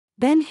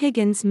Ben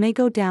Higgins may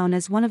go down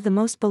as one of the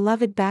most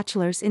beloved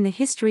bachelors in the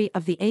history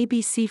of the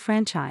ABC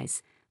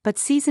franchise, but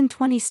season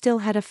 20 still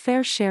had a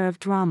fair share of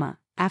drama,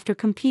 after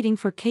competing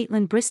for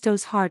Caitlin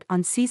Bristow's heart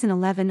on season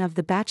 11 of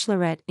The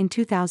Bachelorette in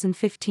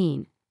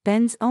 2015.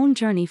 Ben's own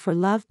journey for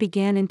love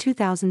began in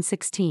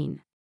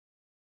 2016.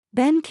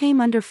 Ben came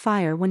under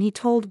fire when he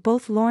told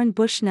both Lauren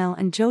Bushnell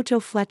and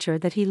JoJo Fletcher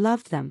that he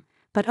loved them,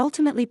 but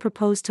ultimately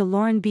proposed to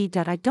Lauren B.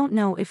 I don't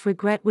know if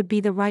regret would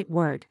be the right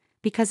word,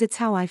 because it's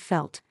how I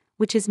felt,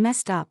 which is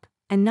messed up,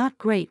 and not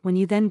great when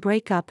you then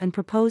break up and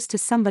propose to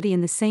somebody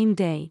in the same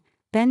day,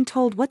 Ben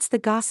told What's the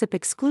Gossip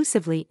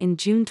exclusively in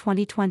June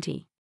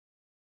 2020.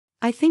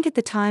 I think at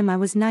the time I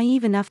was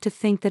naive enough to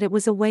think that it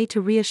was a way to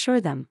reassure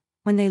them,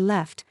 when they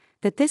left,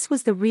 that this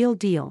was the real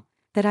deal,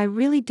 that I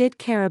really did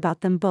care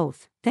about them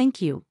both.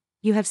 Thank you.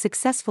 You have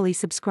successfully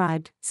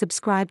subscribed.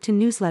 Subscribe to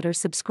newsletter.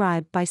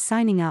 Subscribe by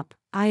signing up.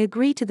 I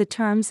agree to the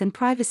terms and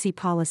privacy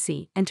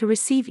policy and to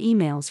receive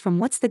emails from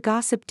What's the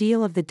Gossip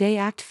deal of the day.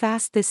 Act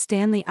fast. This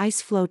Stanley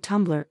Ice Flow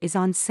tumbler is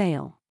on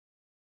sale.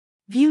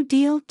 View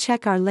deal.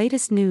 Check our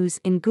latest news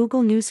in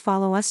Google News.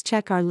 Follow us.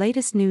 Check our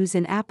latest news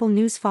in Apple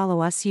News.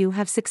 Follow us. You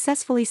have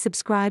successfully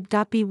subscribed.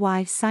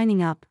 By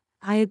signing up,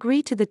 I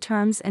agree to the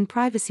terms and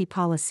privacy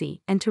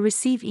policy and to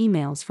receive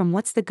emails from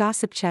What's the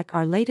Gossip. Check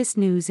our latest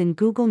news in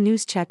Google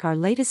News. Check our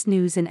latest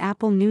news in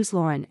Apple News.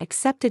 Lauren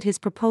accepted his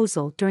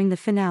proposal during the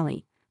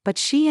finale, but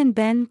she and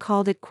Ben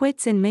called it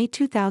quits in May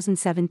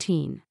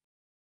 2017.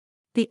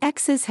 The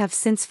exes have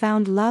since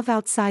found love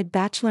outside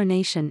Bachelor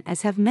Nation,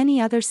 as have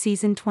many other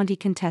season 20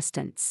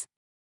 contestants.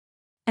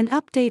 An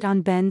update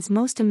on Ben's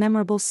most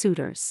memorable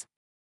suitors.